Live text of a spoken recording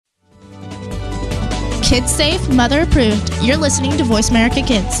Kids safe, mother approved. You're listening to Voice America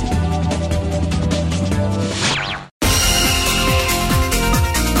Kids.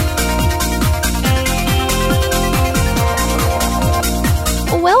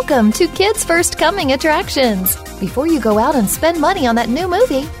 Welcome to Kids First Coming Attractions. Before you go out and spend money on that new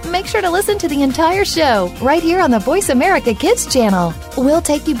movie, make sure to listen to the entire show right here on the Voice America Kids channel. We'll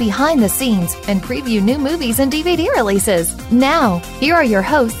take you behind the scenes and preview new movies and DVD releases. Now, here are your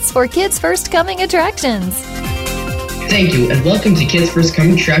hosts for Kids First Coming Attractions. Thank you, and welcome to Kids First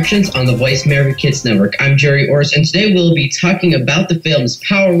Coming Attractions on the Voice America Kids Network. I'm Gerry, and today we'll be talking about the films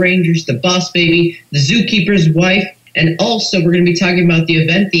Power Rangers, The Boss Baby, The Zookeeper's Wife, and also we're going to be talking about the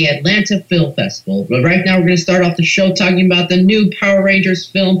event, the Atlanta Film Festival. But right now we're going to start off the show talking about the new Power Rangers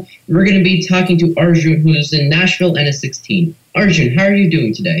film. We're going to be talking to Arjun, who's in Nashville and is 16. Arjun, how are you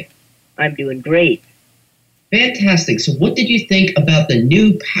doing today? I'm doing great. Fantastic. So what did you think about the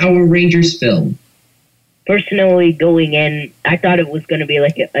new Power Rangers film? Personally, going in, I thought it was going to be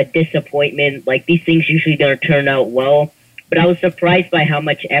like a disappointment. Like, these things usually don't turn out well. But I was surprised by how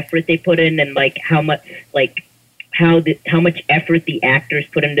much effort they put in and how much effort the actors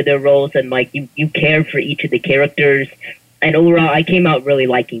put into their roles, and you care for each of the characters. And overall, I came out really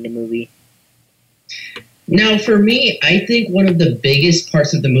liking the movie. Now, for me, I think one of the biggest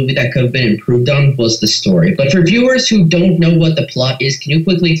parts of the movie that could have been improved on was the story. But for viewers who don't know what the plot is, can you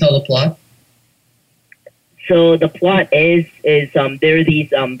quickly tell the plot? So the plot is there are these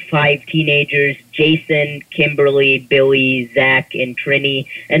 5 teenagers, Jason, Kimberly, Billy, Zach, and Trini,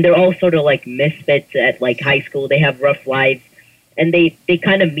 and they're all sort of like misfits at high school. They have rough lives, and they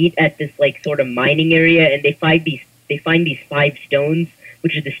kind of meet at this sort of mining area, and they find these 5 stones,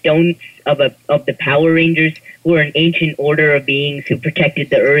 which are the stones of the Power Rangers, who are an ancient order of beings who protected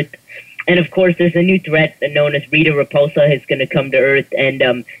the Earth. And of course, there's a new threat known as Rita Repulsa is going to come to Earth,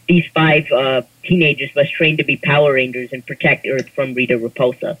 and these 5 teenagers must train to be Power Rangers and protect Earth from Rita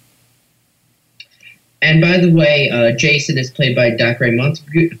Repulsa. And by the way, Jason is played by Dacre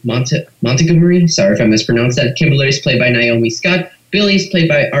Montgomery. Sorry if I mispronounced that. Kimberly is played by Naomi Scott. Billy is played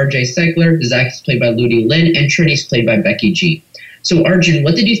by R.J. Segler. Zach is played by Ludi Lin. And Trini is played by Becky G. So, Arjun,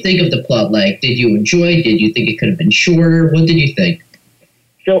 what did you think of the plot? Did you enjoy? Did you think it could have been shorter? What did you think?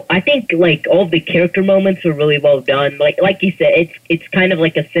 So I think all of the character moments were really well done. Like you said, it's kind of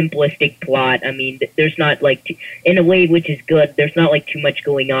like a simplistic plot. I mean, there's not in a way which is good. There's not too much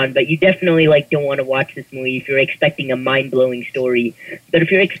going on, but you definitely don't want to watch this movie if you're expecting a mind blowing story. But if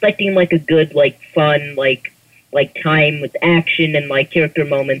you're expecting a good fun time with action and character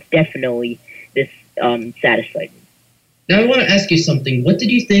moments, definitely this satisfied me. Now, I want to ask you something. What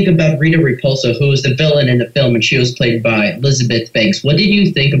did you think about Rita Repulsa, who was the villain in the film, and she was played by Elizabeth Banks? What did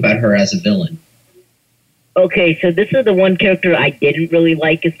you think about her as a villain? Okay, so this is the one character I didn't really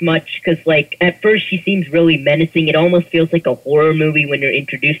like as much, because, at first she seems really menacing. It almost feels like a horror movie when you're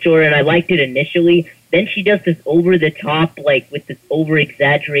introduced to her, and I liked it initially. Then she does this over-the-top, with this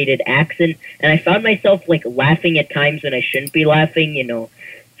over-exaggerated accent, and I found myself, laughing at times when I shouldn't be laughing,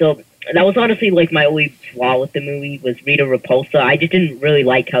 So that was honestly my only flaw with the movie was Rita Repulsa. I just didn't really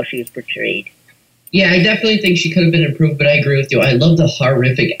like how she was portrayed. Yeah, I definitely think she could have been improved, but I agree with you. I love the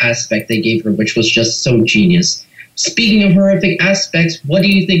horrific aspect they gave her, which was just so genius. Speaking of horrific aspects, what do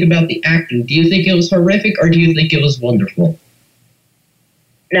you think about the acting? Do you think it was horrific, or do you think it was wonderful?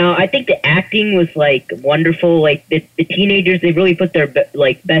 Now, I think the acting was wonderful. The teenagers, they really put their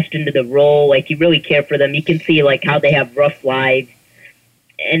best into the role. You really care for them. You can see how they have rough lives.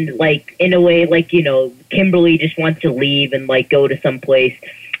 And in a way, Kimberly just wants to leave and go to some place.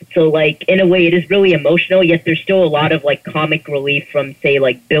 So in a way, it is really emotional. Yet there's still a lot of comic relief from say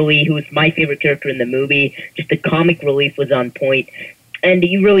Billy, who's my favorite character in the movie. Just the comic relief was on point, and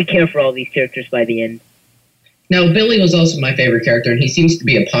you really care for all these characters by the end. Now, Billy was also my favorite character, and he seems to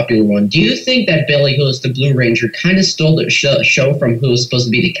be a popular one. Do you think that Billy, who is the Blue Ranger, kind of stole the show from who was supposed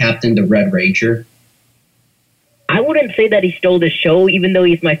to be the captain, the Red Ranger? I wouldn't say that he stole the show, even though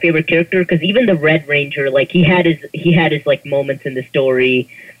he's my favorite character, because even the Red Ranger, he had his moments in the story.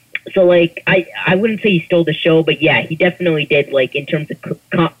 So I wouldn't say he stole the show, but yeah, he definitely did. In terms of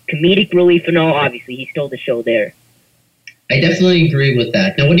comedic relief and all, obviously he stole the show there. I definitely agree with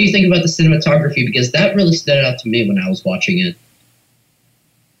that. Now, what do you think about the cinematography? Because that really stood out to me when I was watching it.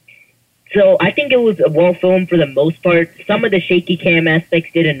 So I think it was well filmed for the most part. Some of the shaky cam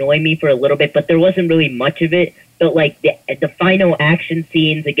aspects did annoy me for a little bit, but there wasn't really much of it. But the final action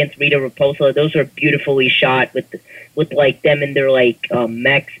scenes against Rita Repulsa, those are beautifully shot with them and their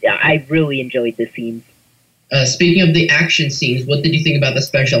mechs. I really enjoyed the scenes. Speaking of the action scenes, what did you think about the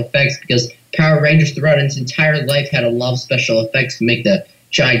special effects? Because Power Rangers throughout its entire life had a lot of special effects to make the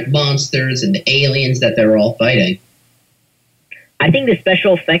giant monsters and aliens that they're all fighting. I think the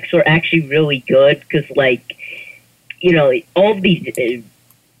special effects were actually really good because, like, you know, all of these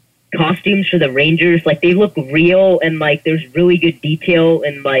costumes for the Rangers, like, they look real, and, like, there's really good detail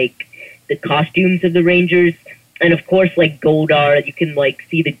in, like, the costumes of the Rangers. And, of course, like, Goldar, you can, like,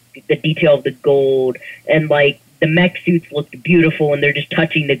 see the detail of the gold, and, like, the mech suits looked beautiful, and they're just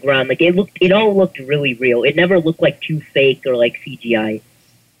touching the ground. Like, it all looked really real. It never looked, like, too fake or, like, CGI.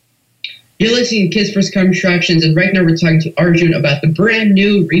 You're listening to Kids First Come Attractions, and right now we're talking to Arjun about the brand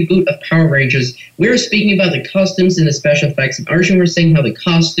new reboot of Power Rangers. We were speaking about the costumes and the special effects, and Arjun was saying how the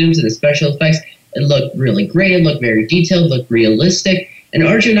costumes and the special effects, it looked really great, it looked very detailed, it looked realistic. And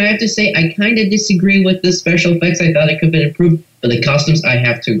Arjun, I have to say, I kind of disagree with the special effects. I thought it could have been improved, but the costumes, I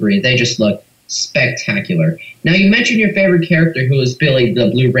have to agree. They just look spectacular. Now, you mentioned your favorite character, who is Billy,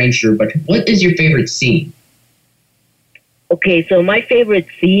 the Blue Ranger, but what is your favorite scene? Okay, so my favorite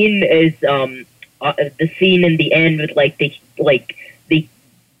scene is the scene in the end with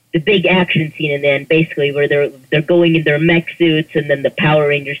the big action scene in the end, basically where they're going in their mech suits, and then the Power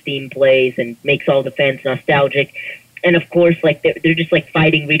Rangers theme plays and makes all the fans nostalgic. And of course, like they're just like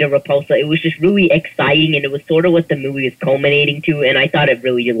fighting Rita Repulsa. It was just really exciting, and it was sort of what the movie was culminating to, and I thought it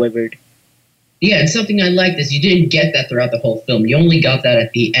really delivered. Yeah, and something I liked is you didn't get that throughout the whole film. You only got that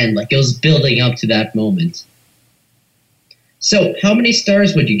at the end, like it was building up to that moment. So, how many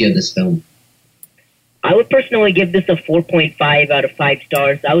stars would you give this film? I would personally give this a 4.5 out of 5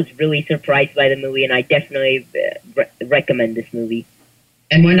 stars. I was really surprised by the movie, and I definitely recommend this movie.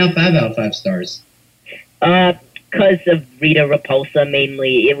 And why not 5 out of 5 stars? Because of Rita Repulsa,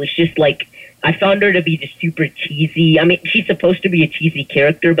 mainly. It was just like, I found her to be just super cheesy. I mean, she's supposed to be a cheesy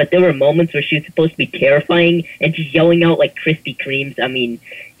character, but there were moments where she was supposed to be terrifying, and she's yelling out like Krispy Kremes. I mean,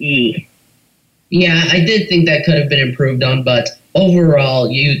 Yeah, I did think that could have been improved on, but overall,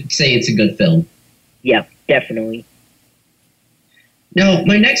 you'd say it's a good film. Yeah, definitely. Now,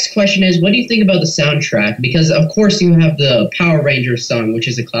 my next question is, what do you think about the soundtrack? Because, of course, you have the Power Rangers song, which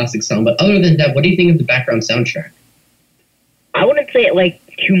is a classic song, but other than that, what do you think of the background soundtrack? I wouldn't say it, like,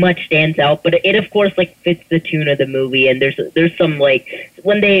 too much stands out, but it of course, like, fits the tune of the movie, and there's some, like,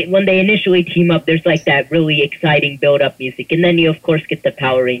 when they initially team up, there's, like, that really exciting build-up music, and then you, of course, get the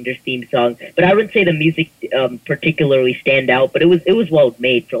Power Rangers theme song, but I wouldn't say the music particularly stand out, but it was well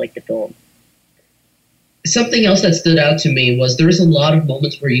made for, like, the film. Something else that stood out to me was there was a lot of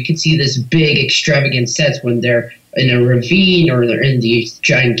moments where you could see this big, extravagant sets when they're in a ravine or they're in these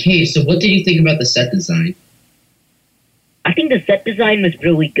giant caves. So what did you think about the set design? I think the set design was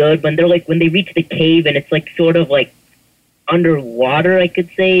really good when they reach the cave and it's like sort of like underwater, I could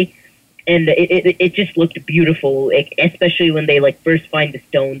say, and it just looked beautiful, like, especially when they like first find the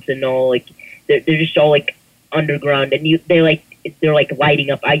stones and all, like they're just all like underground and they're like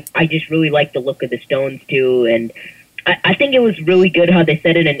lighting up. I just really like the look of the stones too, and I think it was really good how they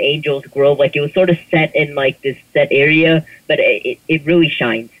set it in Angel's Grove. Like it was sort of set in like this set area, but it really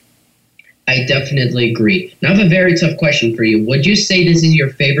shines. I definitely agree. Now I have a very tough question for you. Would you say this is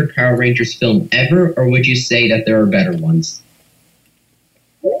your favorite Power Rangers film ever, or would you say that there are better ones?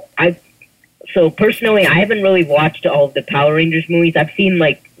 So personally, I haven't really watched all of the Power Rangers movies. I've seen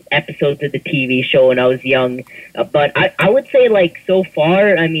like episodes of the TV show when I was young, but I would say like so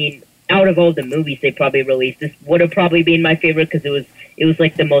far, I mean, out of all the movies they probably released, this would have probably been my favorite because it was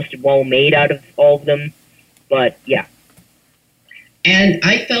like the most well made out of all of them. But yeah. And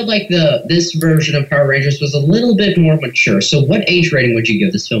I felt like this version of Power Rangers was a little bit more mature. So what age rating would you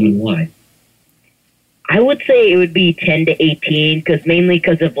give this film and why? I would say it would be 10 to 18, mainly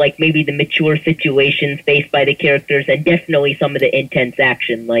because of like maybe the mature situations faced by the characters and definitely some of the intense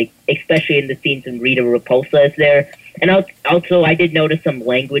action, like especially in the scenes when Rita Repulsa is there. And also I did notice some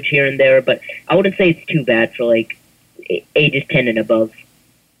language here and there, but I wouldn't say it's too bad for like ages 10 and above.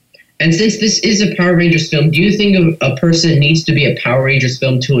 And since this is a Power Rangers film, do you think a person needs to be a Power Rangers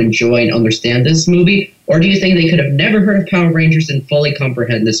film to enjoy and understand this movie? Or do you think they could have never heard of Power Rangers and fully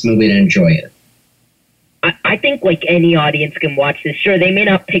comprehend this movie and enjoy it? I think like any audience can watch this. Sure, they may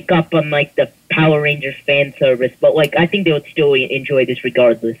not pick up on like the Power Rangers fan service, but like I think they would still enjoy this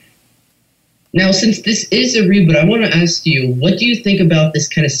regardless. Now, since this is a reboot, I want to ask you, what do you think about this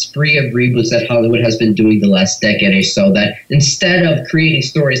kind of spree of reboots that Hollywood has been doing the last decade or so, that instead of creating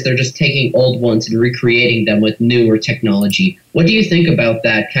stories, they're just taking old ones and recreating them with newer technology? What do you think about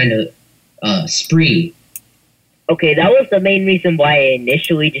that kind of spree? Okay, that was the main reason why I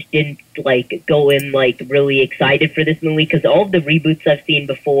initially just didn't go in really excited for this movie, because all of the reboots I've seen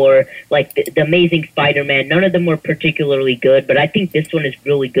before, like the Amazing Spider-Man, none of them were particularly good, but I think this one is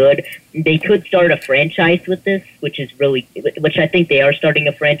really good. They could start a franchise with this, which I think they are starting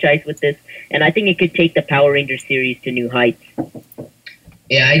a franchise with this, and I think it could take the Power Rangers series to new heights.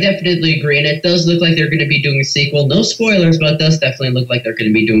 Yeah, I definitely agree, and it does look like they're going to be doing a sequel. No spoilers, but it does definitely look like they're going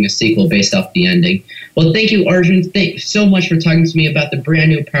to be doing a sequel based off the ending. Well, thank you, Arjun. Thank you so much for talking to me about the brand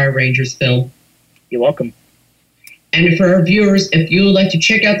new Power Rangers film. You're welcome. And for our viewers, if you would like to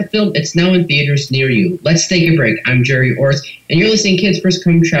check out the film, it's now in theaters near you. Let's take a break. I'm Gerry Orris, and you're listening to Kids First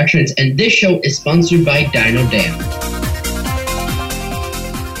Coming Attractions, and this show is sponsored by Dino Dam.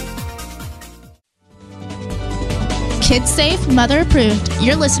 Kids safe, mother approved.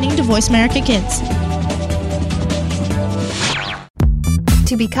 You're listening to Voice America Kids.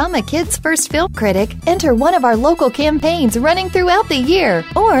 To become a Kids First Film Critic, enter one of our local campaigns running throughout the year,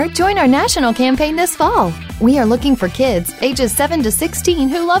 or join our national campaign this fall. We are looking for kids ages 7 to 16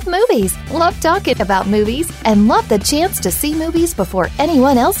 who love movies, love talking about movies, and love the chance to see movies before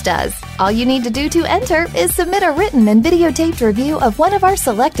anyone else does. All you need to do to enter is submit a written and videotaped review of one of our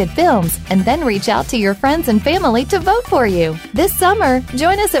selected films, and then reach out to your friends and family to vote for you. This summer,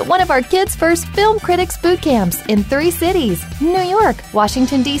 join us at one of our Kids First Film Critics boot camps in 3 cities: New York,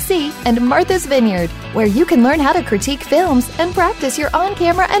 Washington, D.C., and Martha's Vineyard, where you can learn how to critique films and practice your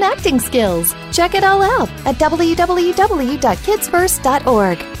on-camera and acting skills. Check it all out at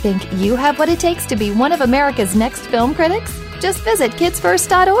www.kidsfirst.org. Think you have what it takes to be one of America's next film critics? Just visit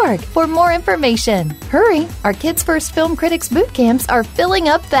kidsfirst.org for more information. Hurry! Our Kids First Film Critics boot camps are filling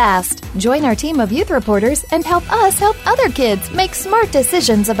up fast. Join our team of youth reporters and help us help other kids make smart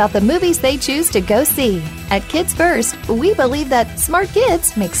decisions about the movies they choose to go see. At Kids First, we believe that smart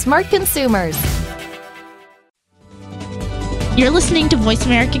kids make smart consumers. You're listening to Voice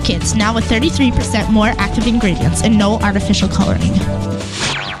America Kids, now with 33% more active ingredients and no artificial coloring.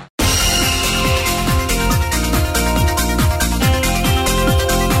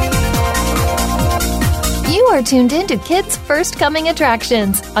 You are tuned in to Kids First Coming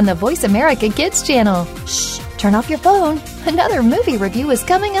Attractions on the Voice America Kids channel. Shh, turn off your phone. Another movie review is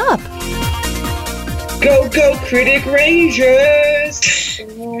coming up. Go, go, Critic Rangers!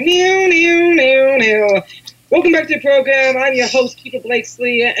 Welcome back to the program. I'm your host, Keefer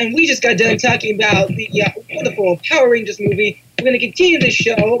Blakesley, and we just got done talking about the wonderful Power Rangers movie. We're going to continue this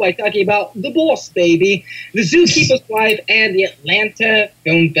show by talking about The Boss Baby, The Zookeeper's Wife, and the Atlanta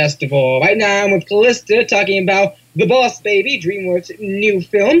Film Festival. Right now, I'm with Calista talking about The Boss Baby, DreamWorks' new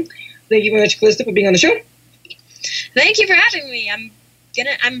film. Thank you very much, Calista, for being on the show. Thank you for having me. I'm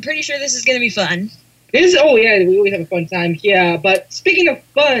pretty sure this is gonna be fun. Oh yeah, we always have a fun time here. But speaking of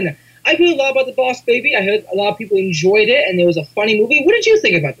fun, I heard a lot about The Boss Baby. I heard a lot of people enjoyed it, and it was a funny movie. What did you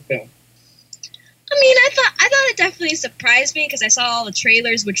think about the film? I mean, I thought it definitely surprised me because I saw all the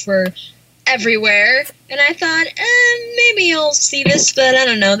trailers, which were everywhere, and I thought, maybe I'll see this, but I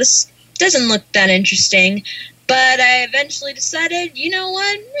don't know. This doesn't look that interesting. But I eventually decided, you know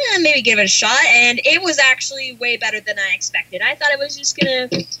what, maybe give it a shot, and it was actually way better than I expected. I thought it was just gonna,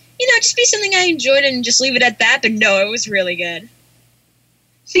 just be something I enjoyed and just leave it at that, but no, it was really good.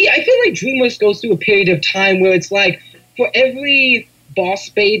 See, I feel like DreamWorks goes through a period of time where it's like, for every Boss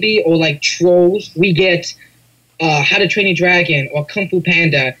Baby or like Trolls, we get How to Train Your Dragon or Kung Fu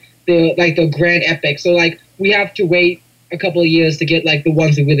Panda, the grand epic. So like we have to wait a couple of years to get like the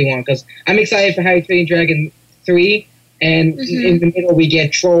ones we really want. Because I'm excited for How to Train Your Dragon 3, and in the middle we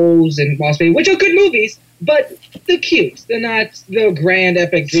get Trolls and Boss Baby, which are good movies, but they're cute. They're not the grand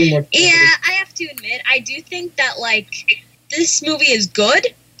epic DreamWorks. Yeah, I have to admit, I do think that like this movie is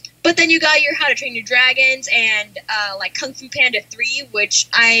good. But then you got your How to Train Your Dragons and like Kung Fu Panda 3, which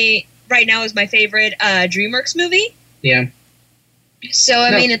right now is my favorite DreamWorks movie. Yeah. So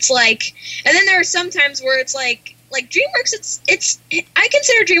I mean, it's like, and then there are some times where it's like DreamWorks. It's I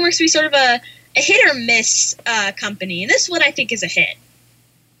consider DreamWorks to be sort of a hit or miss company, and this one I think is a hit.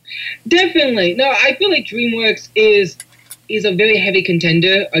 Definitely. No, I feel like DreamWorks is a very heavy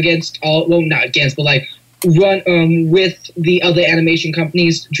contender against not against, but like with the other animation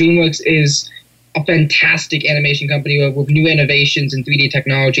companies. DreamWorks is a fantastic animation company with new innovations in 3D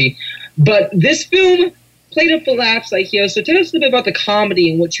technology. But this film played up for laughs, I hear. So tell us a little bit about the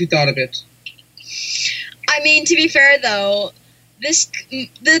comedy and what you thought of it. I mean, to be fair, though,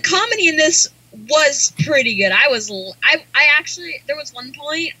 the comedy in this was pretty good. I actually, there was one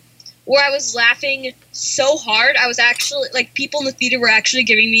point where I was laughing so hard, I was actually, like, people in the theater were actually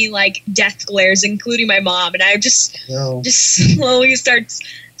giving me, like, death glares, including my mom, and I just slowly start,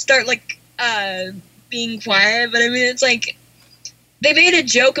 like, being quiet, but I mean, it's like they made a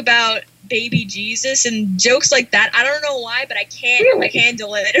joke about baby Jesus and jokes like that. I don't know why, but I can't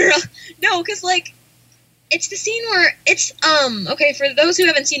handle it. No, because like it's the scene where it's okay, for those who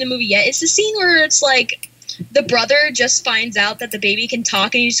haven't seen the movie yet, it's the scene where it's like the brother just finds out that the baby can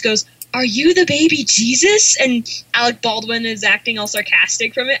talk and he just goes, "Are you the baby Jesus?" And Alec Baldwin is acting all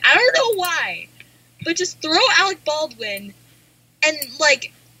sarcastic from it. I don't know why, but just throw Alec Baldwin and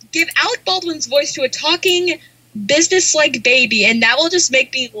like give Alec Baldwin's voice to a talking business-like baby, and that will just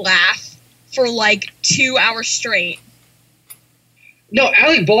make me laugh for like 2 hours straight. No,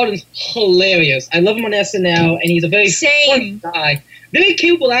 Alec Baldwin's hilarious. I love him on SNL, and he's a very fun guy. Very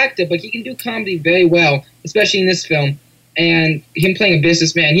capable actor, but he can do comedy very well, especially in this film. And him playing a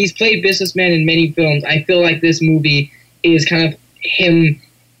businessman. He's played businessman in many films. I feel like this movie is kind of him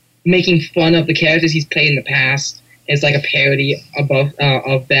making fun of the characters he's played in the past. It's like a parody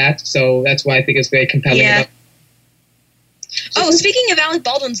of that, so that's why I think it's very compelling. Yeah. Speaking of Alec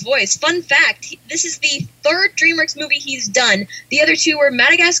Baldwin's voice, fun fact, this is the third DreamWorks movie he's done. The other two were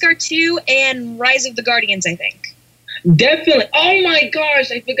Madagascar 2 and Rise of the Guardians, I think. Definitely. Oh my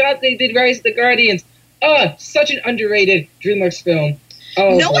gosh, I forgot they did Rise of the Guardians. Oh, such an underrated DreamWorks film.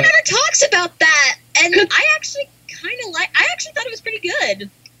 Oh, no one ever talks about that, and I actually thought it was pretty good.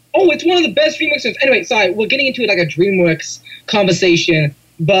 Oh, it's one of the best DreamWorks films. Anyway, sorry, we're getting into it like a DreamWorks conversation,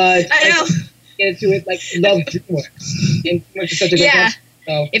 but I know. Get into it like love DreamWorks. And DreamWorks is such a good film,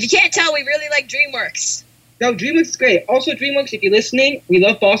 so. If you can't tell, we really like DreamWorks. No, DreamWorks is great. Also, DreamWorks, if you're listening, we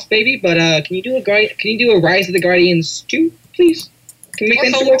love Boss Baby, but can you do a Rise of the Guardians 2, please? Can we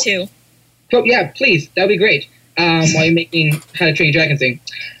make that Home 2? Oh, yeah, please. That would be great. While you're making How to Train Your Dragon thing.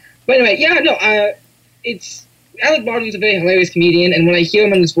 But anyway, it's Alec Baldwin's a very hilarious comedian, and when I hear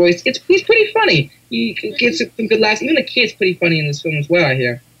him in his voice, he's pretty funny. He gets some good laughs. Even the kid's pretty funny in this film as well, I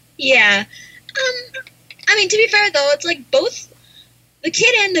hear. Yeah. I mean, to be fair, though, it's like both the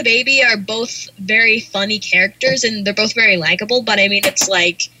kid and the baby are both very funny characters, and they're both very likable, but I mean, it's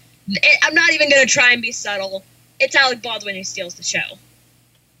like, I'm not even going to try and be subtle. It's Alec Baldwin who steals the show.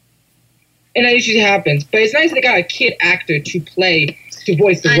 And that usually happens, but it's nice that they got a kid actor to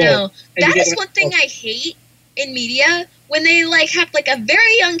voice the role. I know. That is one thing I hate in media, when they like have like a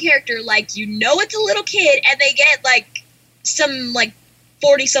very young character, like it's a little kid, and they get like some like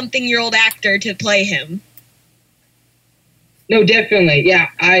 40-something-year-old actor to play him. No, definitely, yeah.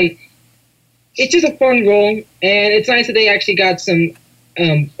 It's just a fun role, and it's nice that they actually got some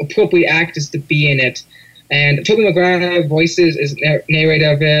appropriate actors to be in it. And Tobey Maguire voices is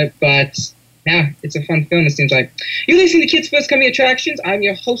narrator of it, but yeah, it's a fun film, it seems like. You're listening to Kids First Coming Attractions. I'm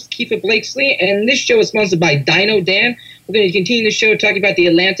your host, Keefer Blakesley, and this show is sponsored by Dino Dan. We're going to continue the show talking about the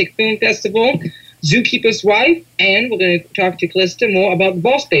Atlantic Film Festival, Zookeeper's wife, and we're going to talk to Calista more about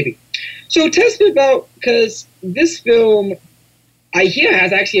Boss Baby. So tell us a bit about, because this film, I hear,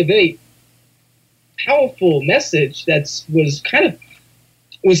 has actually a very powerful message that was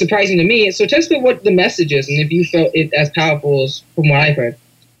surprising to me. So tell us about what the message is, and if you felt it as powerful as from what I've heard.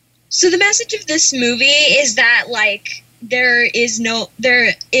 So the message of this movie is that, like, there is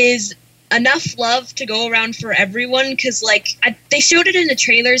enough love to go around for everyone, because, like, they showed it in the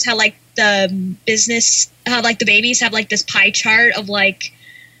trailers how, like, the babies have, like, this pie chart of, like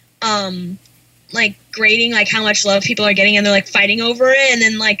grading, like, how much love people are getting, and they're, like, fighting over it, and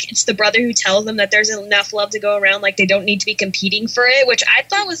then, like, it's the brother who tells them that there's enough love to go around, like, they don't need to be competing for it, which I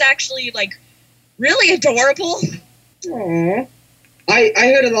thought was actually, like, really adorable. Aww. I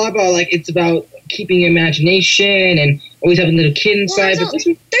heard a lot about, like, it's about keeping your imagination and always having a little kid inside. Well,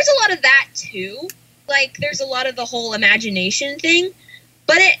 there's a lot of that, too. Like, there's a lot of the whole imagination thing.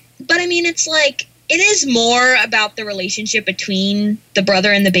 But I mean, it's like, it is more about the relationship between the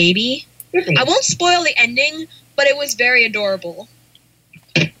brother and the baby. Definitely. I won't spoil the ending, but it was very adorable.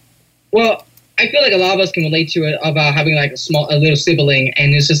 Well, I feel like a lot of us can relate to it about having, like, a little sibling,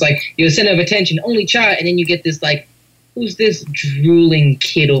 and it's just, like, you're the center of attention, only child, and then you get this, like, who's this drooling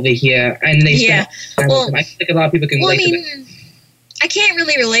kid over here? And they I feel like a lot of people can relate to that. I can't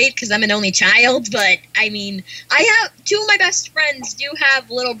really relate because I'm an only child, but I mean, I have two of my best friends do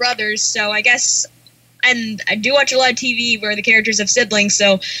have little brothers, so I guess, and I do watch a lot of TV where the characters have siblings,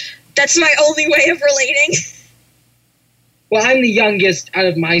 so that's my only way of relating. Well, I'm the youngest out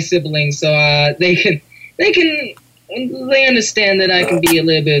of my siblings, so they understand that I can be a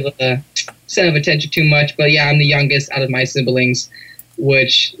little bit of a center of attention too much, but yeah, I'm the youngest out of my siblings,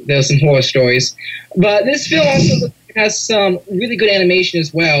 which there's some horror stories. But this film also has some really good animation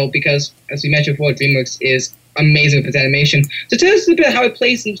as well, because, as we mentioned before, DreamWorks is amazing with its animation. So tell us a bit how it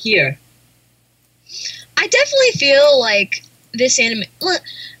plays in here. I definitely feel like this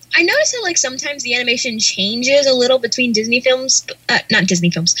I noticed that like sometimes the animation changes a little between DreamWorks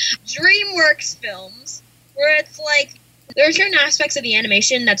films, where it's like there are certain aspects of the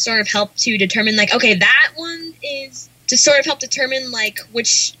animation that sort of help to determine like, okay, that one is to sort of help determine like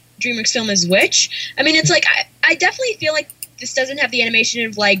which DreamWorks film is which. I mean, it's like I definitely feel like this doesn't have the animation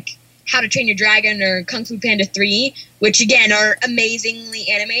of like How to Train Your Dragon or Kung Fu Panda 3, which again are amazingly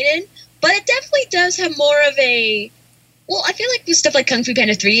animated, but it definitely does have more of a. Well, I feel like with stuff like Kung Fu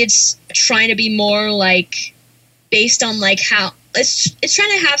Panda 3, it's trying to be more like based on like how it's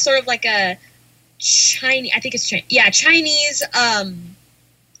trying to have sort of like a Chinese, I think it's Chinese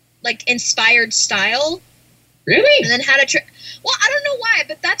like inspired style. Really? And then well, I don't know why,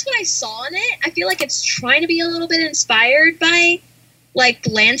 but that's what I saw in it. I feel like it's trying to be a little bit inspired by like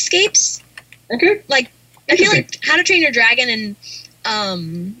landscapes. Okay. Like I feel like How to Train Your Dragon and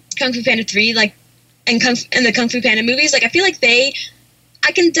Kung Fu Panda 3 like and the Kung Fu Panda movies, like I feel like I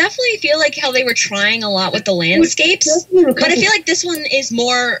can definitely feel like how they were trying a lot with the landscapes, but I feel like this one is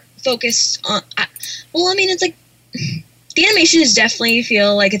more focused on. Well, I mean, it's like the animation is definitely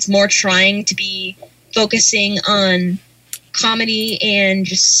feel like it's more trying to be focusing on comedy and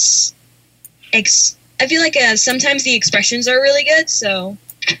just. I feel like sometimes the expressions are really good, so.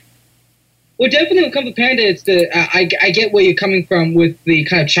 Well, definitely with Kung Fu Panda, it's I get where you're coming from with the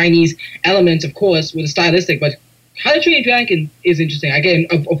kind of Chinese elements, of course, with the stylistic, but How to Train Your Dragon is interesting. I get,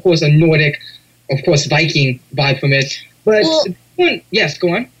 of course, a Nordic, of course, Viking vibe from it. But, yes,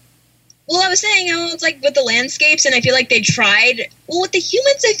 go on. Well, I was saying, it's like with the landscapes, and I feel like they tried. Well, with the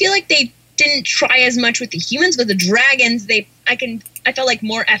humans, I feel like they didn't try as much with the humans. With the dragons, I felt like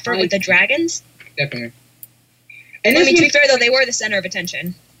more effort with the dragons. Definitely. And to be fair, though, they were the center of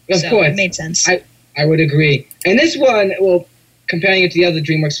attention. Of course. It made sense. I would agree. And this one, well, comparing it to the other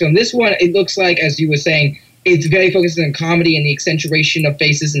DreamWorks film, this one, it looks like, as you were saying, it's very focused on comedy and the accentuation of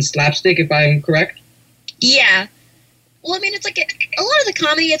faces and slapstick, if I'm correct? Yeah. Well, I mean, it's like a lot of the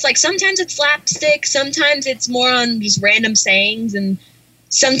comedy, it's like sometimes it's slapstick, sometimes it's more on just random sayings, and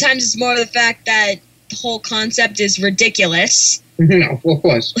sometimes it's more of the fact that the whole concept is ridiculous. No, of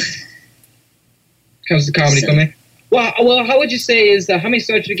course. Comes to comedy for me. Well, how would you say is how many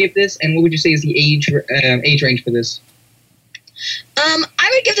stars would you give this, and what would you say is the age range for this?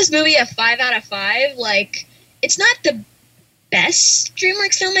 I would give this movie a 5 out of 5. Like, it's not the best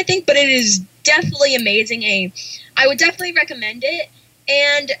DreamWorks film, I think, but it is definitely amazing. I would definitely recommend it,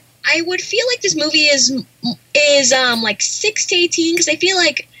 and I would feel like this movie is like 6 to 18 because I feel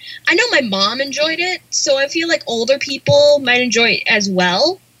like I know my mom enjoyed it, so I feel like older people might enjoy it as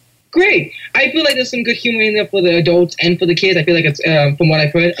well. Great. I feel like there's some good humor in there for the adults and for the kids. I feel like it's, from what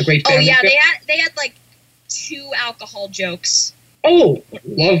I've heard, a great family film. they had like 2 alcohol jokes. Oh,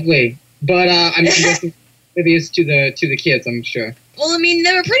 lovely. But I'm guessing maybe it's to the kids, I'm sure. Well, I mean,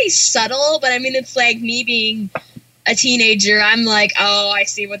 they were pretty subtle, but I mean, it's like me being a teenager. I'm like, oh, I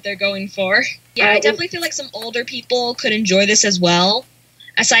see what they're going for. Yeah, I definitely feel like some older people could enjoy this as well,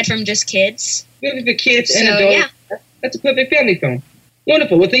 aside from just kids. Maybe for kids and adults. Yeah. That's a perfect family film.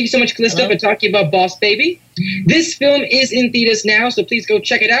 Wonderful. Well, thank you so much, Calista, for talking about Boss Baby. This film is in theaters now, so please go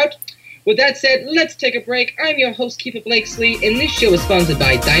check it out. With that said, let's take a break. I'm your host, Keefer Blakesley, and this show is sponsored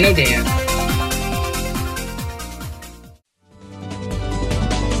by Dino Dan.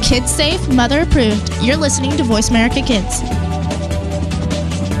 Kids safe, mother approved. You're listening to Voice America Kids.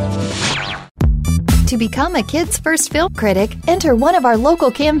 To become a Kids First Film Critic, enter one of our local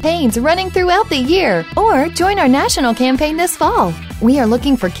campaigns running throughout the year, or join our national campaign this fall. We are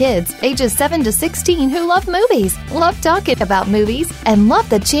looking for kids ages 7 to 16 who love movies, love talking about movies, and love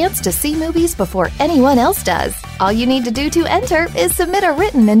the chance to see movies before anyone else does. All you need to do to enter is submit a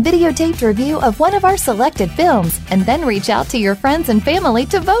written and videotaped review of one of our selected films, and then reach out to your friends and family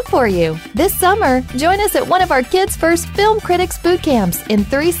to vote for you. This summer, join us at one of our Kids First Film Critics boot camps in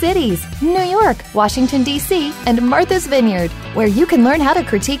 3 cities: New York, Washington, D.C., and Martha's Vineyard, where you can learn how to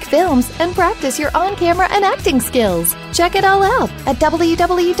critique films and practice your on-camera and acting skills. Check it all out at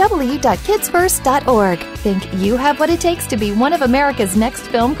www.kidsfirst.org. Think you have what it takes to be one of America's next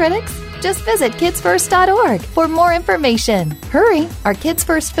film critics? Just visit kidsfirst.org for more information. Hurry! Our Kids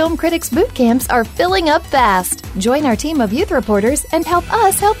First Film Critics boot camps are filling up fast. Join our team of youth reporters and help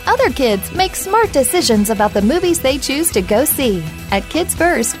us help other kids make smart decisions about the movies they choose to go see. At Kids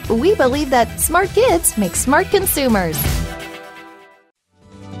First, we believe that smart kids make smart consumers.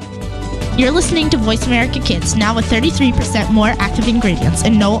 You're listening to Voice America Kids, now with 33% more active ingredients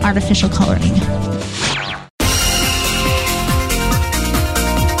and no artificial coloring.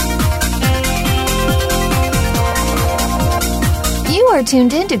 You are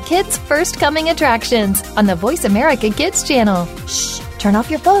tuned in to Kids First Coming Attractions on the Voice America Kids channel. Shh, turn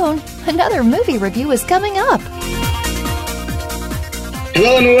off your phone. Another movie review is coming up.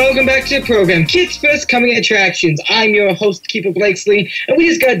 Hello and welcome back to the program, Kids First Coming Attractions. I'm your host, Keefer Blakesley, and we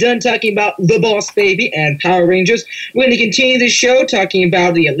just got done talking about The Boss Baby and Power Rangers. We're going to continue the show talking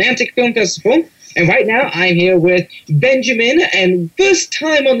about the Atlantic Film Festival. And right now, I'm here with Benjamin, and first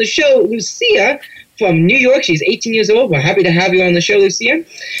time on the show, Lucia from New York. She's 18 years old. We're happy to have you on the show, Lucia.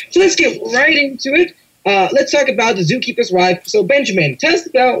 So let's get right into it. Let's talk about The Zookeeper's Wife. So, Benjamin, tell us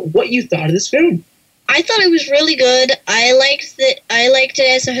about what you thought of this film. I thought it was really good. I liked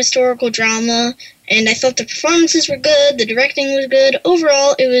it as a historical drama, and I thought the performances were good, the directing was good.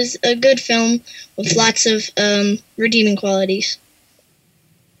 Overall, it was a good film with lots of redeeming qualities.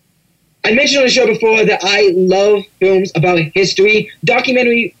 I mentioned on the show before that I love films about history.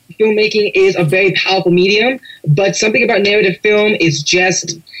 Documentary filmmaking is a very powerful medium, but something about narrative film is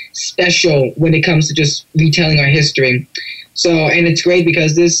just special when it comes to just retelling our history. So, and it's great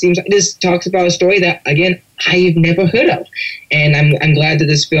because this talks about a story that, again, I've never heard of. And I'm glad that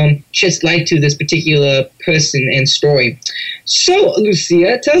this film sheds light to this particular person and story. So,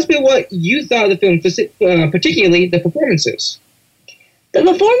 Lucia, tell us about what you thought of the film, particularly the performances. The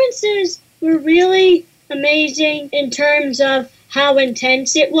performances were really amazing in terms of how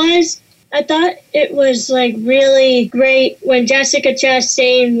intense it was. I thought it was really great when Jessica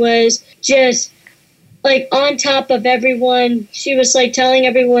Chastain was just on top of everyone. She was telling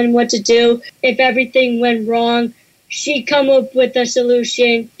everyone what to do. If everything went wrong, she'd come up with a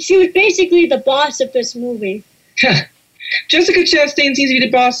solution. She was basically the boss of this movie. Jessica Chastain seems to be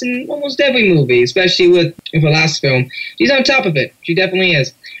the boss in almost every movie, especially with her last film. She's on top of it. She definitely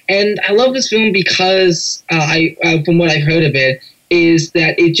is. And I love this film because, from what I've heard of it, is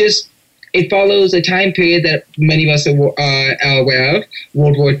that it follows a time period that many of us are aware of,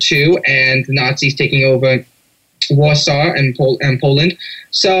 World War II and the Nazis taking over Warsaw and Poland.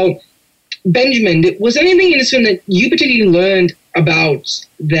 So, Benjamin, was there anything in this film that you particularly learned about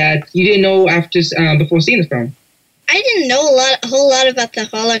that you didn't know before seeing the film? I didn't know a whole lot about the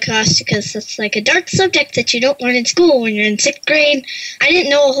Holocaust because it's a dark subject that you don't learn in school when you're in 6th grade. I didn't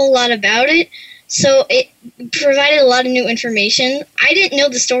know a whole lot about it, so it provided a lot of new information. I didn't know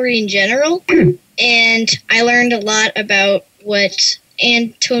the story in general, and I learned a lot about what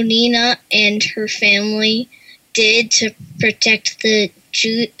Antonina and her family did to protect the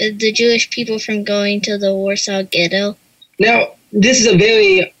Jewish people from going to the Warsaw Ghetto. Now, this is a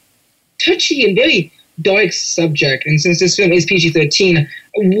very touchy and very dark subject, and since this film is PG-13,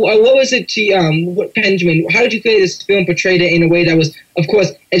 what was it to Benjamin? How did you feel this film portrayed it in a way that was, of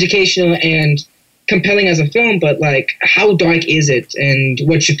course, educational and compelling as a film, but how dark is it, and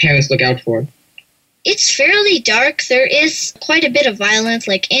what should parents look out for? It's fairly dark. There is quite a bit of violence,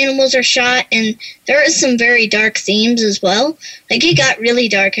 animals are shot, and there is some very dark themes as well. It got really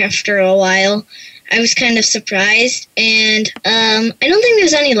dark after a while. I was kind of surprised, and I don't think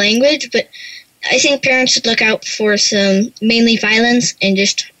there's any language, but I think parents should look out for some mainly violence and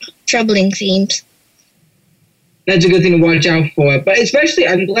just troubling themes. That's a good thing to watch out for. But especially,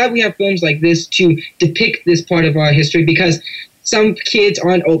 I'm glad we have films like this to depict this part of our history, because some kids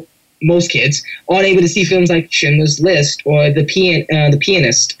most kids aren't able to see films like Schindler's List or The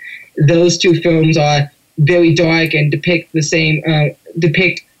Pianist. Those two films are very dark and depict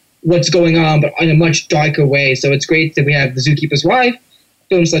what's going on, but in a much darker way. So it's great that we have The Zookeeper's Wife,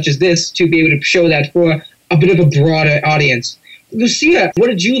 films such as this, to be able to show that for a bit of a broader audience. Lucia, what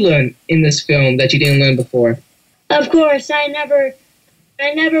did you learn in this film that you didn't learn before? Of course, I never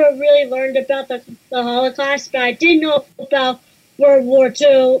really learned about the Holocaust, but I did know about World War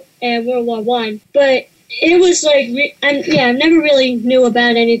II and World War I. But it was I never really knew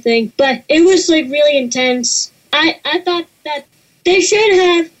about anything, but it was really intense. I thought that they should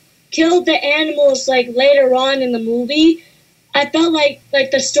have killed the animals later on in the movie. I felt like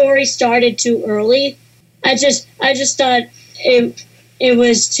the story started too early. I just thought it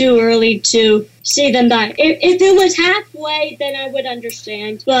was too early to see them die. If it was halfway, then I would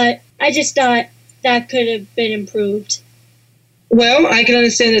understand. But I just thought that could have been improved. Well, I can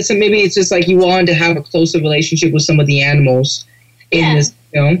understand that. So maybe it's just you wanted to have a closer relationship with some of the animals in this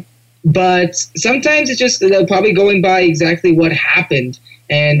film. But sometimes it's just they're probably going by exactly what happened.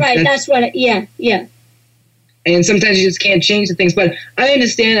 And right, that's what. Yeah. And sometimes you just can't change the things. But I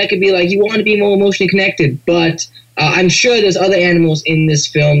understand that could be you want to be more emotionally connected. But I'm sure there's other animals in this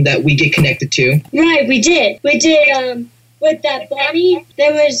film that we get connected to. Right, we did. With that bunny,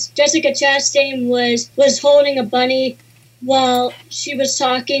 there was Jessica Chastain was holding a bunny while she was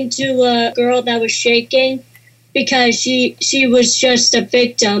talking to a girl that was shaking because she was just a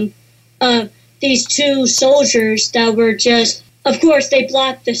victim of these two soldiers that were just of course, they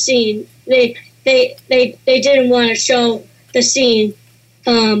blocked the scene. They didn't want to show the scene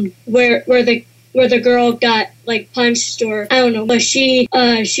where the girl got like punched, or I don't know, but she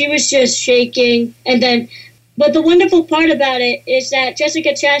was just shaking. And then, but the wonderful part about it is that Jessica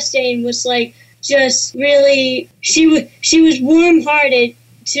Chastain was like just really, she was warm-hearted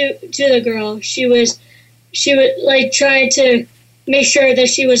to the girl. She was like trying to make sure that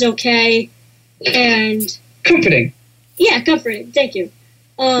she was okay, and comforting. Yeah, comforting. Thank you.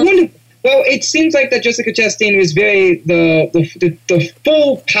 Wonderful. Well, it seems like that Jessica Chastain was very the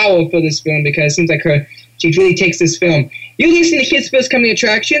full power for this film, because it seems like she really takes this film. You're listening to Kids First Coming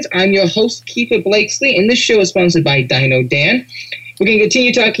Attractions. I'm your host, Keefer Blakesley, and this show is sponsored by Dino Dan. We're going to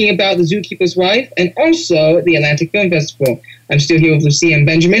continue talking about the Zookeeper's Wife and also the Atlantic Film Festival. I'm still here with Lucia and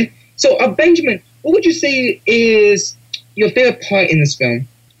Benjamin. So, Benjamin, what would you say is your favorite part in this film?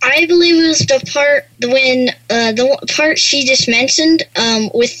 I believe it was the part she just mentioned,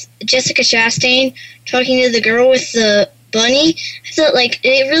 with Jessica Chastain talking to the girl with the bunny. I thought like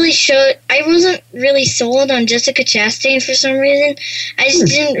it really showed. I wasn't really sold on Jessica Chastain for some reason. I just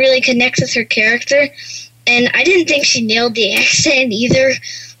didn't really connect with her character, and I didn't think she nailed the accent either.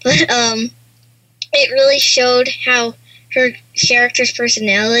 But it really showed how her character's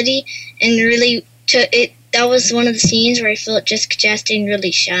personality, and really it. That was one of the scenes where I felt Jessica Chastain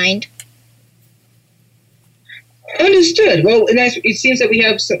really shined. Understood. Well, and it seems that we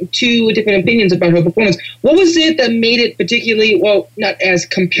have two different opinions about her performance. What was it that made it particularly, well, not as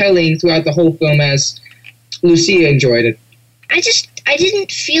compelling throughout the whole film as Lucia enjoyed it? I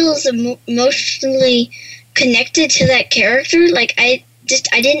didn't feel as emotionally connected to that character. Like, I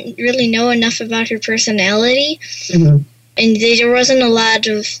didn't really know enough about her personality. Mm-hmm. And there wasn't a lot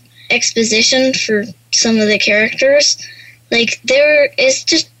of exposition for some of the characters. Like,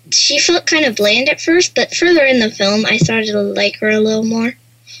 she felt kind of bland at first, but further in the film, I started to like her a little more.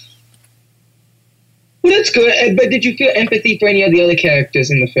 Well, that's good. But did you feel empathy for any of the other characters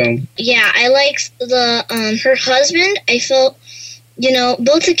in the film? Yeah, I liked her husband. I felt,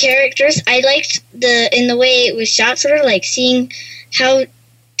 both the characters. I liked in the way it was shot, sort of like seeing how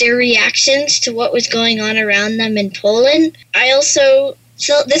their reactions to what was going on around them in Poland.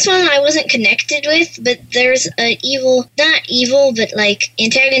 So this one I wasn't connected with, but there's not evil, but like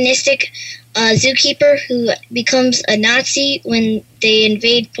antagonistic zookeeper who becomes a Nazi when they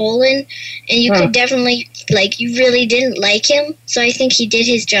invade Poland, and you could definitely, you really didn't like him, so I think he did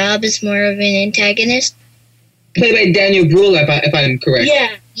his job as more of an antagonist. Played by Daniel Bruhl, if I'm correct.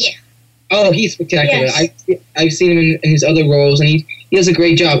 Yeah. Oh, he's spectacular. Yes. I've seen him in his other roles, and he does a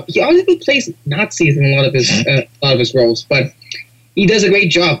great job. He honestly plays Nazis in a lot of his roles, but he does a great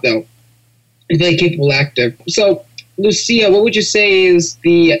job, though. He's a very capable actor. So, Lucia, what would you say is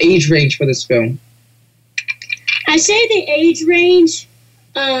the age range for this film? I say the age range,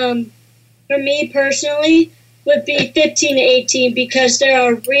 for me personally, would be 15 to 18 because there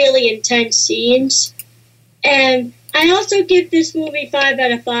are really intense scenes. And I also give this movie 5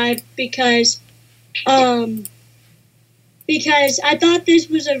 out of 5 because I thought this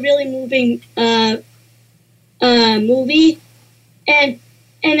was a really moving movie. And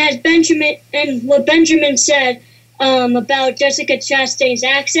as Benjamin said about Jessica Chastain's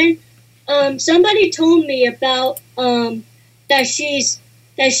accent, somebody told me about that she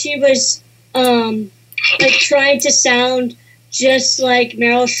was like trying to sound just like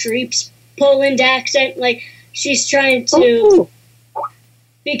Meryl Streep's Poland accent, like she's trying to,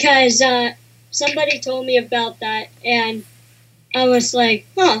 because somebody told me about that, and I was like,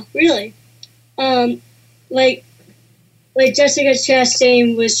 huh, really? Like Jessica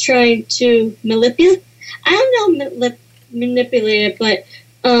Chastain was trying to manipulate. I don't know manipulate it, but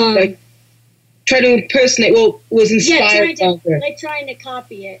try to impersonate. Well, was inspired by her. Trying to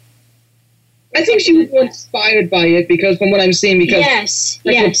copy it. I think she was more inspired by it because, from what I'm seeing, because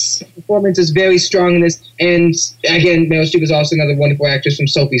yes, her performance is very strong in this. And again, Meryl Streep is also another wonderful actress from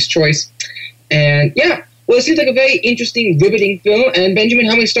Sophie's Choice. And yeah, well, it seems like a very interesting, riveting film. And Benjamin,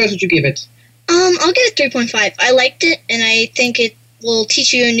 how many stars would you give it? I'll give it 3.5. I liked it, and I think it will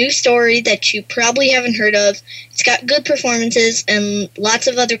teach you a new story that you probably haven't heard of. It's got good performances and lots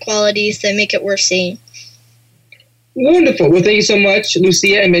of other qualities that make it worth seeing. Wonderful. Well, thank you so much,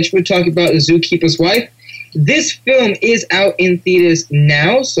 Lucia and Mitch, for talking about The Zookeeper's Wife. This film is out in theaters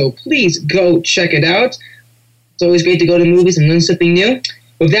now, so please go check it out. It's always great to go to movies and learn something new.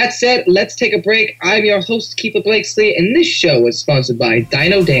 With that said, let's take a break. I'm your host, Keefer Blakesley, and this show is sponsored by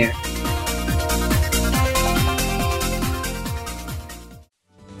Dino Dan.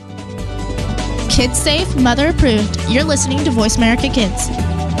 Kids safe, mother approved. You're listening to Voice America Kids.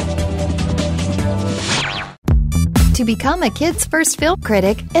 To become a Kids First Film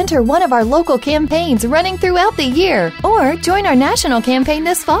Critic, enter one of our local campaigns running throughout the year, or join our national campaign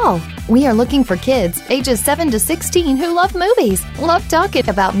this fall. We are looking for kids ages 7 to 16 who love movies, love talking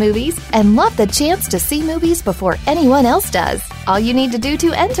about movies, and love the chance to see movies before anyone else does. All you need to do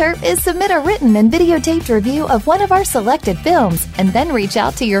to enter is submit a written and videotaped review of one of our selected films, and then reach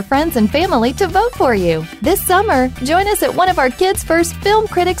out to your friends and family to vote for you. This summer, join us at one of our Kids First Film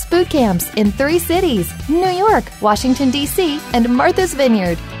Critics boot camps in 3 cities, New York, Washington, D.C., and Martha's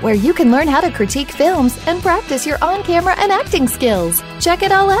Vineyard, where you can learn how to critique films and practice your on-camera and acting skills. Check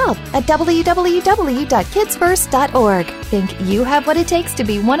it all out at www.kidsfirst.org. Think you have what it takes to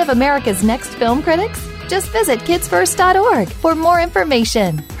be one of America's next film critics? Just visit kidsfirst.org for more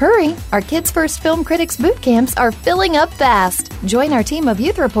information. Hurry! Our Kids First Film Critics boot camps are filling up fast. Join our team of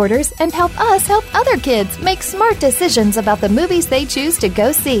youth reporters and help us help other kids make smart decisions about the movies they choose to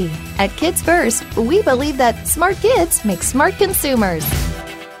go see. At Kids First, we believe that smart kids make smart consumers.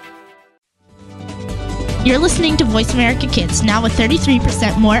 You're listening to Voice America Kids, now with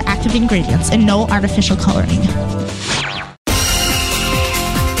 33% more active ingredients and no artificial coloring.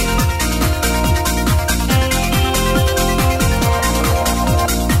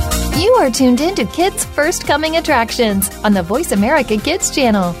 You are tuned in to Kids First Coming Attractions on the Voice America Kids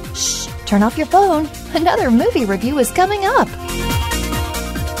channel. Shh, turn off your phone. Another movie review is coming up.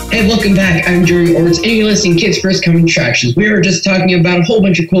 Hey, welcome back. I'm Gerry, and you're listening to Kids First Coming Attractions. We were just talking about a whole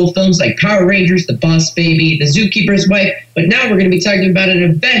bunch of cool films like Power Rangers, The Boss Baby, The Zookeeper's Wife, but now we're going to be talking about an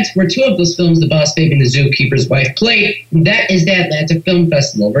event where 2 of those films, The Boss Baby and The Zookeeper's Wife, played, and that is the Atlanta Film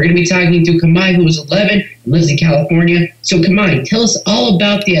Festival. We're going to be talking to Kamhai, who is 11 and lives in California. So, Kamhai, tell us all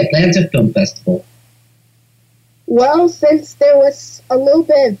about the Atlanta Film Festival. Well, since there was a little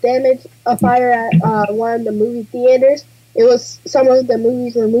bit of damage, a fire at one of the movie theaters, some of the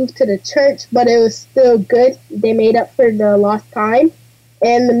movies were moved to the church, but it was still good. They made up for the lost time,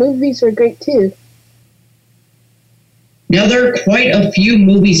 and the movies were great too. Now, there are quite a few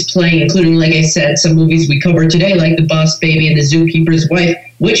movies playing, including, like I said, some movies we covered today, like The Boss Baby and The Zookeeper's Wife.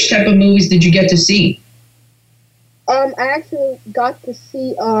 Which type of movies did you get to see? I actually got to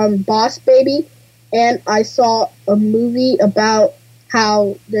see Boss Baby, and I saw a movie about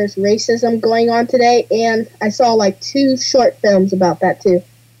how there's racism going on today, and I saw like 2 short films about that too.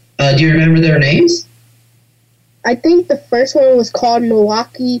 Do you remember their names? I think the first one was called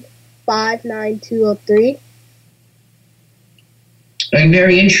Milwaukee 59203.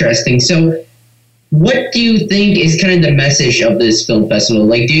 Very interesting. So, what do you think is kind of the message of this film festival?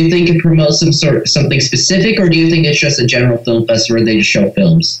 Like, do you think it promotes something specific, or do you think it's just a general film festival where they just show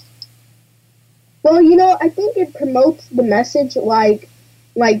films? Well, I think it promotes the message, like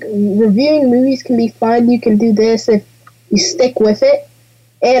reviewing movies can be fun. You can do this if you stick with it.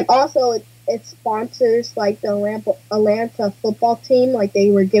 And also it sponsors, like, the Atlanta football team. Like, they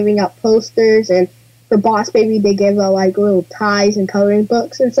were giving out posters, and for Boss Baby, they gave out, like, little ties and coloring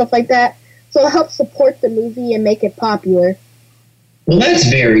books and stuff like that. So it helps support the movie and make it popular. Well, that's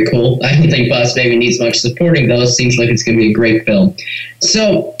very cool. I don't think Boss Baby needs much supporting, though. It seems like it's going to be a great film.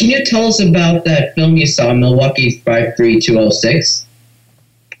 So, can you tell us about that film you saw, Milwaukee 53206?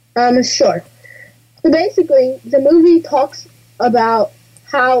 Sure. So basically, the movie talks about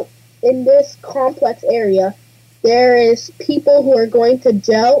how in this complex area, there is people who are going to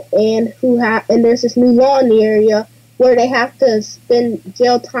jail, and and there's this new law in the area where they have to spend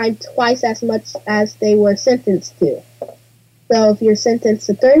jail time twice as much as they were sentenced to. So if you're sentenced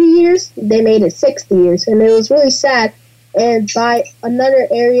to 30 years, they made it 60 years. And it was really sad. And by another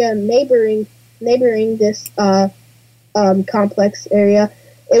area neighboring this complex area,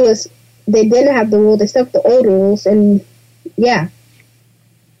 they didn't have the rule. They stuck the old rules. And yeah.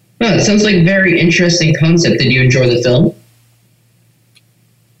 Well, it sounds like a very interesting concept. Did you enjoy the film?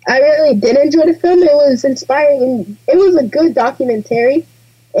 I really did enjoy the film. It was inspiring. And it was a good documentary.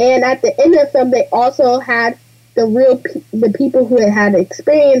 And at the end of the film, they also had the people who had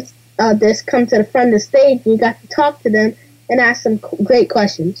experienced this come to the front of the stage. You got to talk to them and ask some great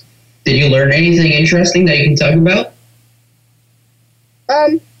questions. Did you learn anything interesting that you can talk about?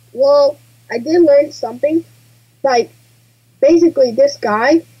 Well, I did learn something. Like, basically, this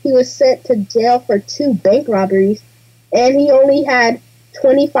guy, he was sent to jail for 2 bank robberies, and he only had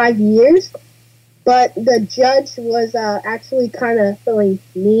 25 years, but the judge was actually kind of feeling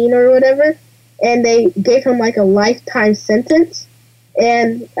mean or whatever, and they gave him like a lifetime sentence.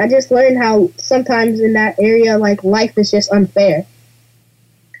 And I just learned how sometimes in that area, like, life is just unfair.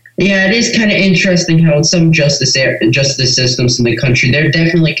 Yeah, it is kind of interesting how in some justice systems in the country, there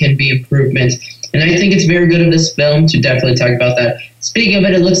definitely can be improvements. And I think it's very good of this film to definitely talk about that. Speaking of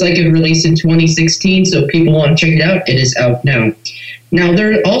it, it looks like it released in 2016, so if people want to check it out, it is out now. Now,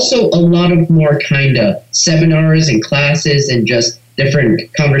 there are also a lot of more kind of seminars and classes and just different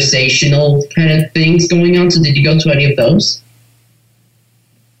conversational kind of things going on. So did you go to any of those?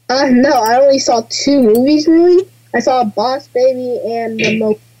 No, I only saw 2 movies, really. I saw Boss Baby and the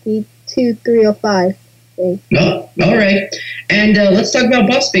Monkey 2305 thing. Oh, all right. And let's talk about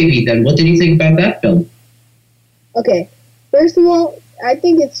Boss Baby then. What did you think about that film? Okay, first of all, I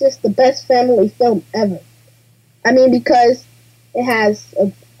think it's just the best family film ever. I mean, because it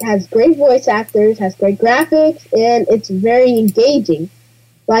has great voice actors, has great graphics, and it's very engaging.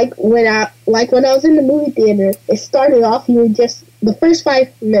 Like when I was in the movie theater, it started off, you were just, the first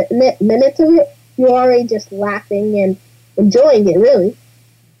 5 minutes of it, you were already just laughing and enjoying it, really.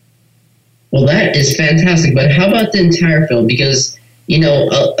 Well, that is fantastic, but how about the entire film? Because, you know,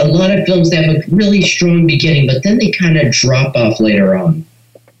 a lot of films, they have a really strong beginning, but then they kind of drop off later on.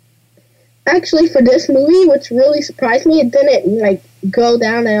 Actually, for this movie, which really surprised me, it didn't, like, go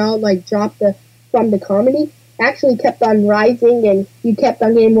down at all, like, drop from the comedy. It actually kept on rising, and you kept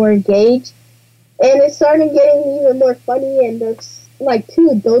on getting more engaged. And it started getting even more funny, and there's, like,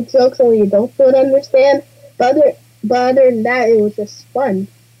 2 adult jokes only adults would understand. But other than that, it was just fun.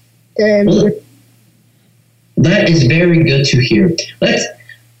 Well, that is very good to hear.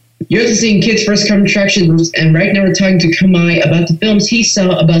 You're listening to Kids First Come Attractions, and right now we're talking to Kamhai about the films he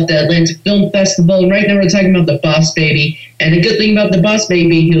saw about the Atlanta Film Festival, and right now we're talking about The Boss Baby. And the good thing about The Boss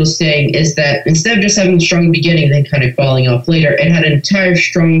Baby, he was saying, is that instead of just having a strong beginning and then kind of falling off later, it had an entire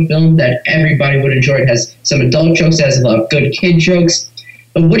strong film that everybody would enjoy. It has some adult jokes, it has a lot of good kid jokes.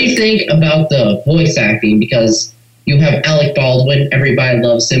 But what do you think about the voice acting? Because you have Alec Baldwin, everybody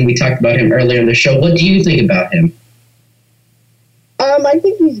loves him. We talked about him earlier in the show. What do you think about him? I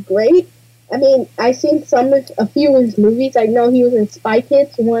think he's great. I mean, I've seen a few of his movies. I know he was in Spy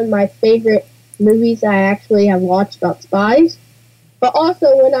Kids, one of my favorite movies I actually have watched about spies. But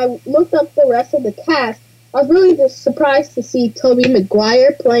also, when I looked up the rest of the cast, I was really just surprised to see Tobey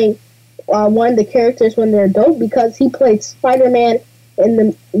Maguire playing one of the characters when they're adult, because he played Spider-Man in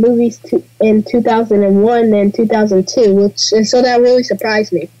the movies in 2001 and 2002, so that really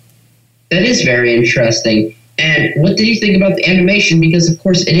surprised me. That is very interesting. And what did you think about the animation? Because, of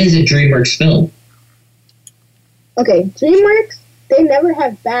course, it is a DreamWorks film. Okay, DreamWorks, they never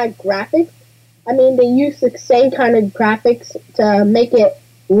have bad graphics. I mean, they use the same kind of graphics to make it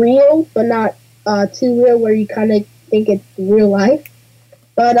real, but not too real where you kind of think it's real life.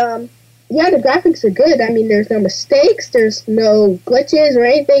 But, yeah, the graphics are good. I mean, there's no mistakes, there's no glitches or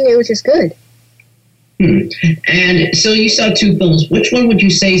anything. It was just good. And so you saw 2 films. Which one would you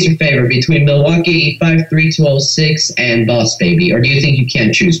say is your favorite between Milwaukee 53206 and Boss Baby? Or do you think you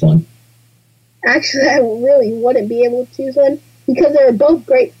can't choose one? Actually, I really wouldn't be able to choose one because they're both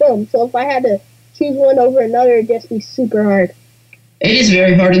great films. So if I had to choose one over another, it'd just be super hard. It is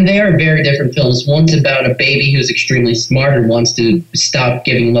very hard, and they are very different films. One's about a baby who's extremely smart and wants to stop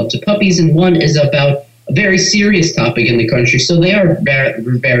giving love to puppies, and one is about a very serious topic in the country. So they are very,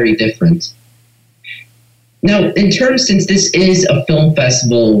 very different. Now, in terms, since this is a film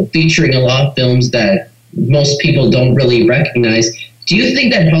festival featuring a lot of films that most people don't really recognize, do you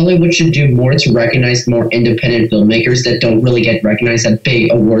think that Hollywood should do more to recognize more independent filmmakers that don't really get recognized at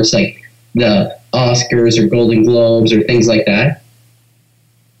big awards like the Oscars or Golden Globes or things like that?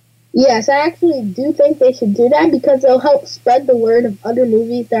 Yes, I actually do think they should do that because it'll help spread the word of other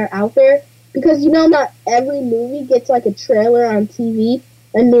movies that are out there. Because, you know, not every movie gets like a trailer on TV.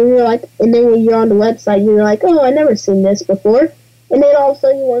 And then when you're on the website, you're like, oh, I never seen this before. And then all of a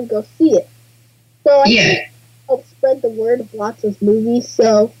sudden you want to go see it. So I think it helps spread the word of lots of movies.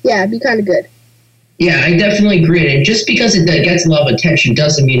 So, yeah, it'd be kind of good. Yeah, I definitely agree. And just because it gets a lot of attention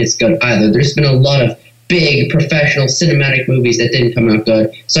doesn't mean it's good either. There's been a lot of big professional cinematic movies that didn't come out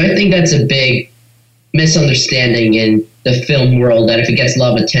good. So I think that's a big misunderstanding in the film world, that if it gets a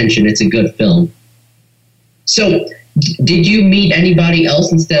lot of attention, it's a good film. So did you meet anybody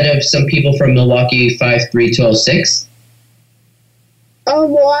else instead of some people from Milwaukee 53206?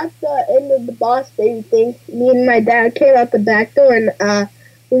 Well, at the end of the Boss Baby thing, me and my dad came out the back door and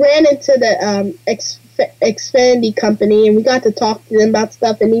ran into the Xfinity company, and we got to talk to them about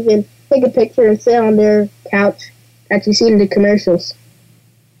stuff and even take a picture and sit on their couch that you see in the commercials.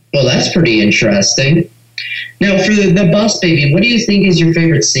 Well, that's pretty interesting. Now, for the Boss Baby, what do you think is your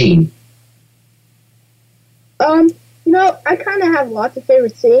favorite scene? You know, I kind of have lots of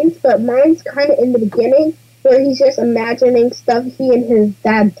favorite scenes, but mine's kind of in the beginning, where he's just imagining stuff he and his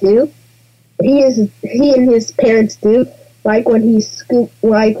dad do. He and his parents do. like when he's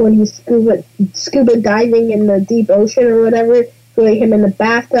scuba diving in the deep ocean or whatever, doing him in the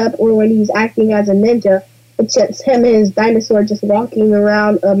bathtub, or when he's acting as a ninja. It's just him and his dinosaur just walking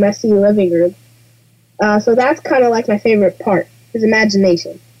around a messy living room. So that's kind of like my favorite part, his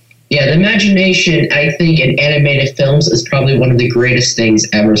imagination. Yeah, the imagination, I think, in animated films is probably one of the greatest things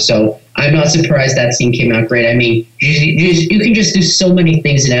ever. So I'm not surprised that scene came out great. I mean, you can just do so many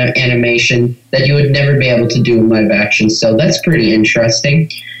things in animation that you would never be able to do in live action. So that's pretty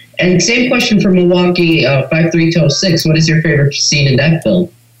interesting. And same question for Milwaukee 53206. What is your favorite scene in that film?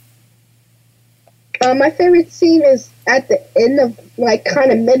 My favorite scene is at the end of, like,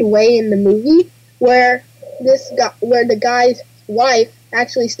 kind of midway in the movie, where the guy's wife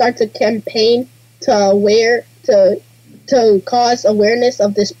actually starts a campaign to cause awareness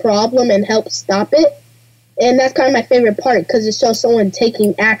of this problem and help stop it. And that's kind of my favorite part, because it shows someone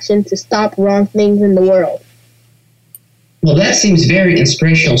taking action to stop wrong things in the world. Well, that seems very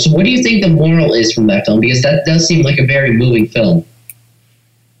inspirational. So what do you think the moral is from that film? Because that does seem like a very moving film.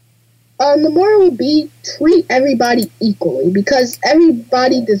 The moral would be treat everybody equally, because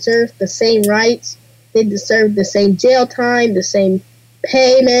everybody deserves the same rights. They deserve the same jail time, the same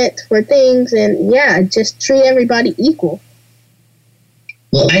payment for things, and yeah, just treat everybody equal.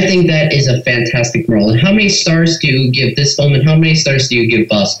 Well, I think that is a fantastic moral. And how many stars do you give this film, and how many stars do you give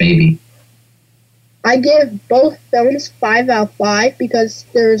Boss Baby? I give both films 5 out of 5 because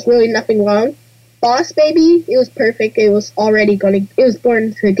there's really nothing wrong. Boss Baby, it was perfect. It was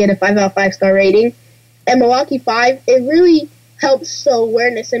born to get a 5 out of 5 star rating. And Milwaukee 5, it really helps show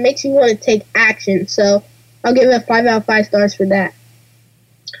awareness and makes you want to take action. So I'll give it 5 out of 5 stars for that.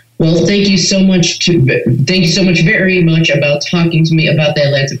 Well, thank you so much very much about talking to me about the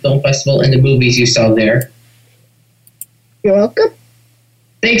Atlanta Film Festival and the movies you saw there. You're welcome.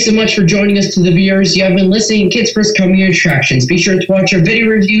 Thanks so much for joining us. To the viewers, you have been listening to Kids First Coming Attractions. Be sure to watch our video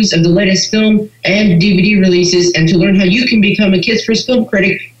reviews of the latest film and DVD releases, and to learn how you can become a Kids First film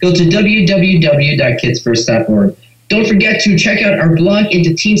critic, go to www.kidsfirst.org. Don't forget to check out our blog in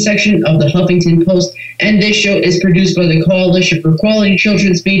the teen section of the Huffington Post, and this show is produced by the Coalition for Quality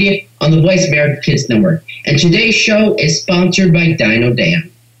Children's Media on the Voice America Kids Network. And today's show is sponsored by Dino Dan.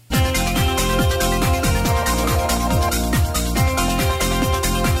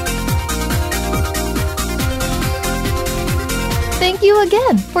 Thank you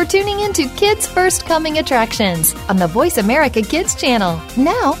again for tuning in to Kids First Coming Attractions on the Voice America Kids channel.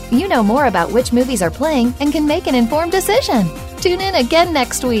 Now you know more about which movies are playing and can make an informed decision. Tune in again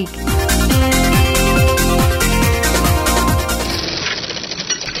next week.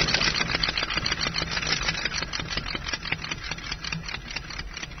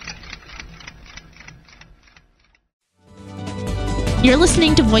 You're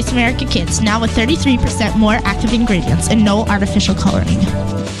listening to Voice America Kids, now with 33% more active ingredients and no artificial coloring.